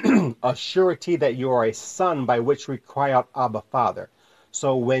a surety that you are a son, by which we cry out, Abba, Father.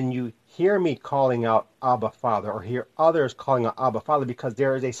 So when you hear me calling out Abba, Father, or hear others calling out Abba, Father, because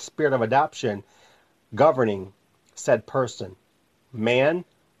there is a spirit of adoption governing said person, man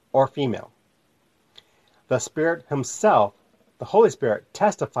or female. The Spirit himself, the Holy Spirit,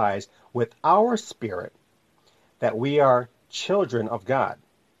 testifies with our spirit that we are children of God.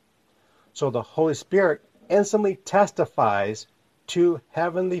 So the Holy Spirit instantly testifies to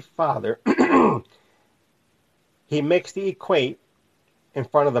Heavenly Father. He makes the equate in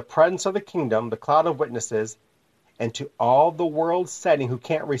front of the presence of the kingdom, the cloud of witnesses, and to all the world setting who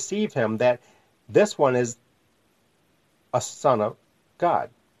can't receive him, that this one is a son of God.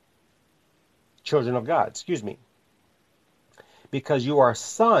 Children of God, because you are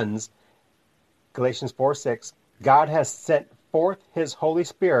sons, Galatians 4:6, God has sent forth his Holy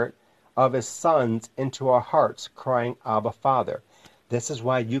Spirit of his sons into our hearts, crying, Abba, Father. This is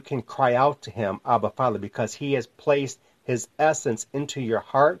why you can cry out to him, Abba, Father, because he has placed his essence into your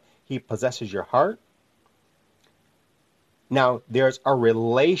heart. He possesses your heart. Now, there's a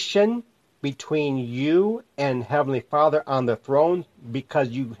relation between you and Heavenly Father on the throne because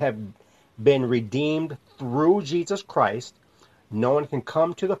you have been redeemed through Jesus Christ. No one can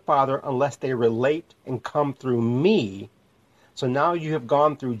come to the Father unless they relate and come through me. So now you have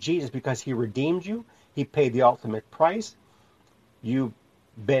gone through Jesus because he redeemed you. He paid the ultimate price. You've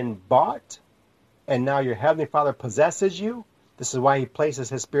been bought, and now your Heavenly Father possesses you. This is why he places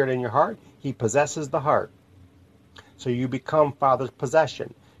his Spirit in your heart. He possesses the heart. So you become Father's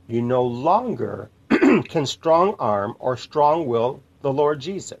possession. You no longer can strong arm or strong will the Lord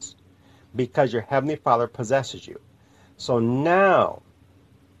Jesus because your Heavenly Father possesses you. So now,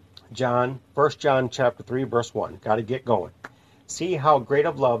 1 John chapter 3, verse 1. Got to get going. See how great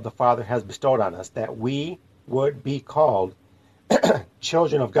of love the Father has bestowed on us, that we would be called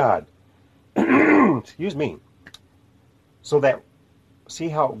children of God. Excuse me. So that, see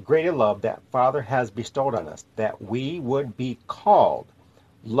how great a love that Father has bestowed on us, that we would be called.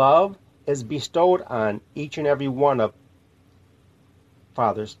 Love is bestowed on each and every one of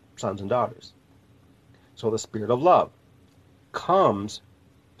Father's sons and daughters. So the Spirit of love comes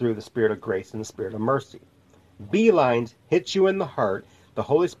through the Spirit of grace and the Spirit of mercy. Beelines hits you in the heart. The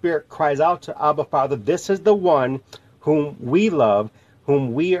Holy Spirit cries out to Abba Father, this is the one whom we love,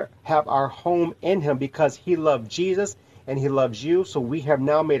 whom we have our home in him because he loved Jesus and he loves you, so we have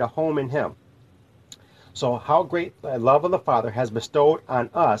now made a home in him. So how great the love of the Father has bestowed on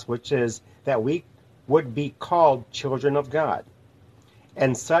us, which is that we would be called children of God.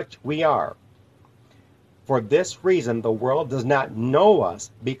 And such we are. For this reason, the world does not know us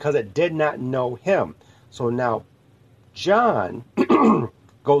because it did not know him. So now, John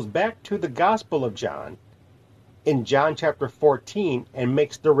goes back to the Gospel of John in John chapter 14 and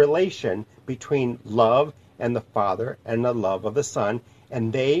makes the relation between love and the Father and the love of the Son,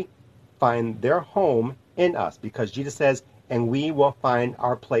 and they find their home in us because Jesus says, and we will find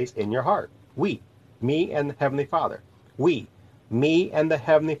our place in your heart. We, me and the Heavenly Father. We, me and the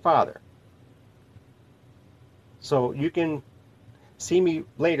Heavenly Father. So you can see me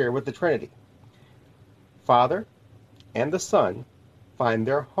later with the Trinity. Father and the Son find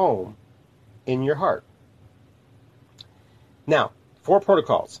their home in your heart. Now, 4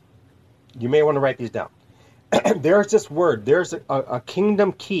 protocols. You may want to write these down. There's this word. There's a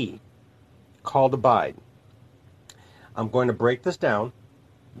kingdom key called abide. I'm going to break this down.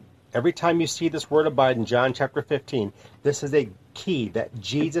 Every time you see this word abide in John chapter 15, this is a key that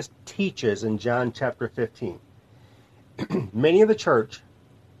Jesus teaches in John chapter 15. Many of the church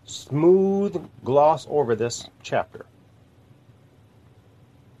smooth gloss over this chapter.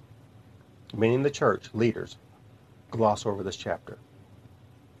 Many in the church, leaders, gloss over this chapter.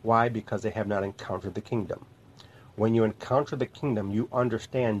 Why? Because they have not encountered the kingdom. When you encounter the kingdom, you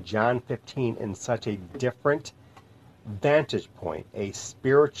understand John 15 in such a different vantage point. A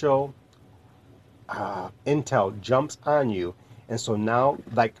spiritual intel jumps on you, and so now,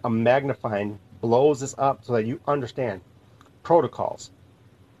 like a magnifying, blows this up so that you understand protocols.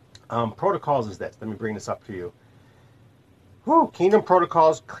 Protocols is this. Let me bring this up to you. Kingdom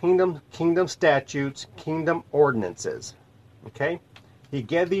protocols, kingdom statutes, kingdom ordinances. Okay? He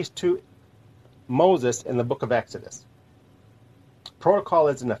gave these to Moses in the book of Exodus. Protocol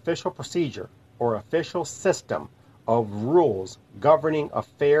is an official procedure or official system of rules governing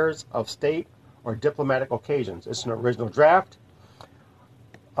affairs of state or diplomatic occasions. It's an original draft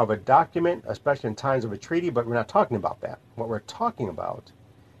of a document, especially in times of a treaty, but we're not talking about that. What we're talking about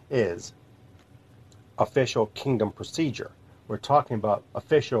is official kingdom procedure. We're talking about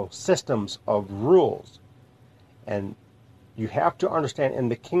official systems of rules. And you have to understand in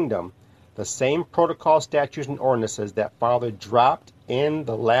the kingdom, the same protocol, statutes, and ordinances that Father dropped in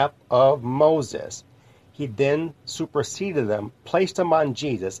the lap of Moses, he then superseded them, placed them on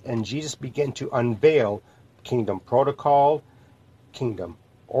Jesus, and Jesus began to unveil kingdom protocol, kingdom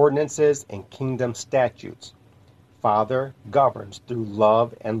ordinances, and kingdom statutes. Father governs through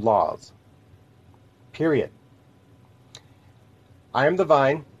love and laws. Period. I am the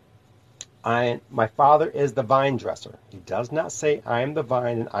vine. My Father is the vine dresser. He does not say, I am the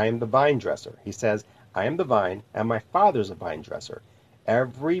vine and I am the vine dresser. He says, I am the vine and my Father is a vine dresser.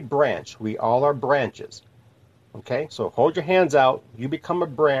 Every branch, we all are branches. Okay, so hold your hands out. You become a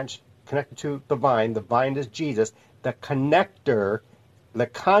branch connected to the vine. The vine is Jesus. The connector, the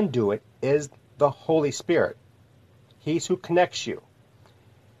conduit is the Holy Spirit. He's who connects you.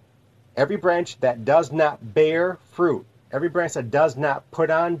 Every branch that does not bear fruit, every branch that does not put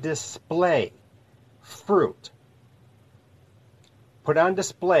on display fruit. Put on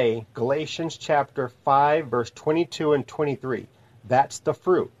display, Galatians chapter 5, verse 22 and 23. That's the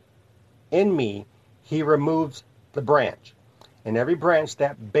fruit. In me, he removes the branch. And every branch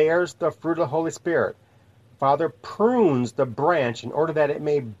that bears the fruit of the Holy Spirit, Father prunes the branch in order that it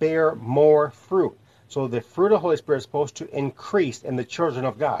may bear more fruit. So the fruit of the Holy Spirit is supposed to increase in the children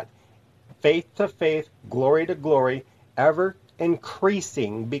of God. Faith to faith, glory to glory, ever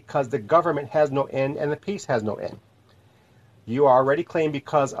increasing, because the government has no end and the peace has no end. You are already claimed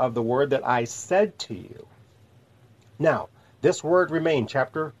because of the word that I said to you. Now, this word remain,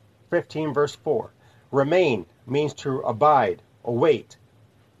 chapter 15, verse 4. Remain means to abide, await,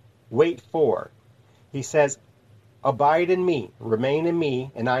 wait for. He says, abide in me, remain in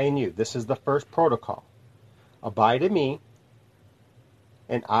me, and I in you. This is the first protocol. Abide in me,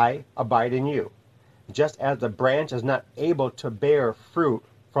 and I abide in you. Just as the branch is not able to bear fruit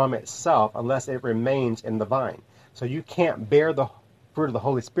from itself unless it remains in the vine. So you can't bear the fruit of the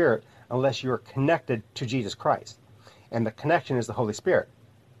Holy Spirit unless you're connected to Jesus Christ. And the connection is the Holy Spirit.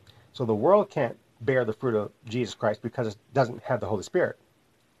 So the world can't bear the fruit of Jesus Christ because it doesn't have the Holy Spirit.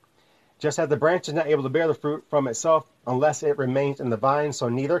 Just as the branch is not able to bear the fruit from itself unless it remains in the vine, so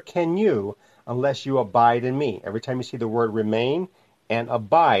neither can you unless you abide in me. Every time you see the word remain and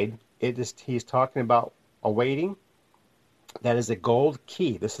abide, he's talking about awaiting. That is a gold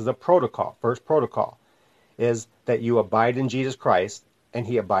key. This is a protocol. First protocol is that you abide in Jesus Christ and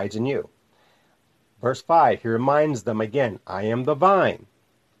he abides in you. Verse 5, he reminds them again, I am the vine,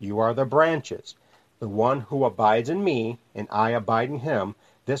 you are the branches. The one who abides in me and I abide in him,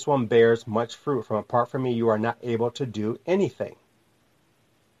 this one bears much fruit. From apart from me, you are not able to do anything.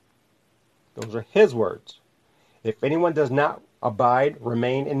 Those are his words. If anyone does not abide,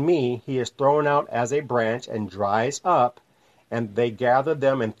 remain in me, he is thrown out as a branch and dries up, and they gather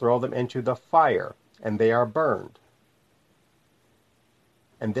them and throw them into the fire, and they are burned.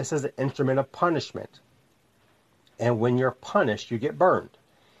 And this is an instrument of punishment. And when you're punished, you get burned.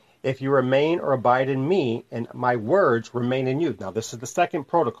 If you remain or abide in me, and my words remain in you. Now, this is the second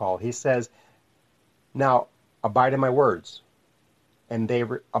protocol. He says, now, abide in my words, and they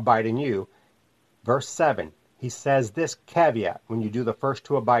abide in you. Verse 7, he says this caveat when you do the first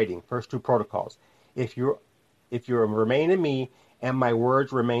two protocols. If you remain in me, and my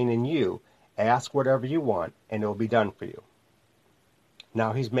words remain in you, ask whatever you want, and it will be done for you.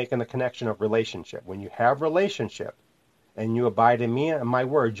 Now, he's making the connection of relationship. When you have relationship, and you abide in me and my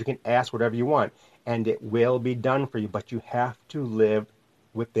words, you can ask whatever you want, and it will be done for you. But you have to live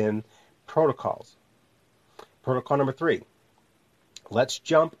within protocols. Protocol number 3. Let's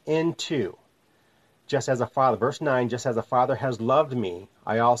jump into just as a father. Verse 9, just as a father has loved me,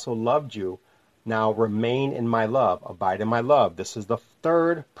 I also loved you. Now remain in my love. Abide in my love. This is the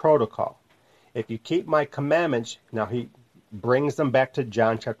third protocol. If you keep my commandments, now he brings them back to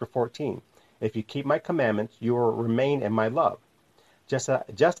John chapter 14. If you keep my commandments, you will remain in my love. Just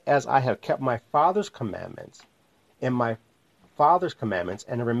as I have kept my Father's commandments, and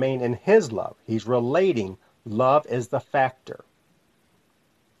remain in his love. He's relating. Love is the factor.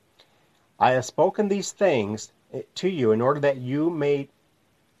 I have spoken these things to you in order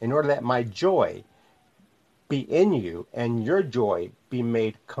that my joy be in you and your joy be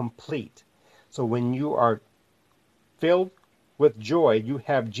made complete. So when you are filled with joy, you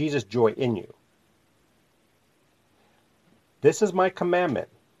have Jesus' joy in you. This is my commandment,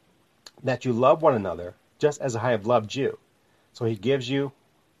 that you love one another just as I have loved you. So he gives you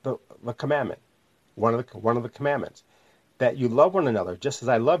the commandment, one of the commandments, that you love one another just as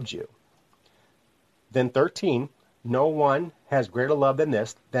I loved you. Then 13, no one has greater love than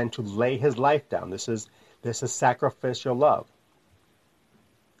this, than to lay his life down. This is sacrificial love.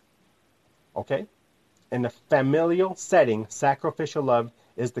 Okay? In a familial setting, sacrificial love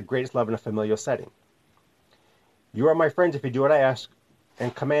is the greatest love in a familial setting. You are my friends if you do what I ask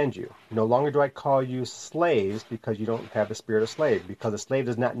and command you. No longer do I call you slaves because you don't have the spirit of slave, because the slave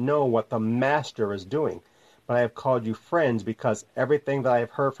does not know what the master is doing. But I have called you friends because everything that I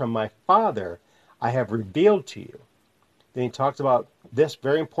have heard from my Father I have revealed to you. Then he talks about this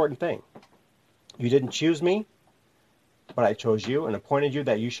very important thing. You didn't choose me, but I chose you and appointed you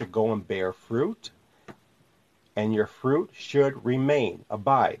that you should go and bear fruit, and your fruit should remain,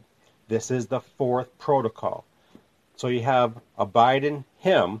 abide. This is the fourth protocol. So you have abide in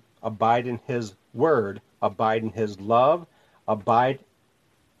him, abide in his word, abide in his love, abide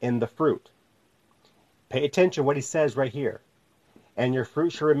in the fruit. Pay attention to what he says right here. And your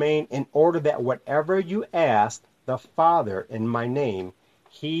fruit shall remain, in order that whatever you ask the Father in my name,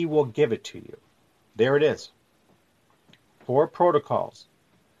 he will give it to you. There it is. 4 protocols.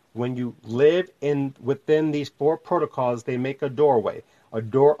 When you live within these 4 protocols, they make a doorway. A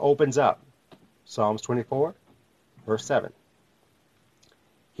door opens up. Psalms 24, verse 7.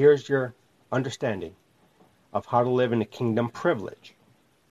 Here's your understanding. of how to live in a kingdom privilege.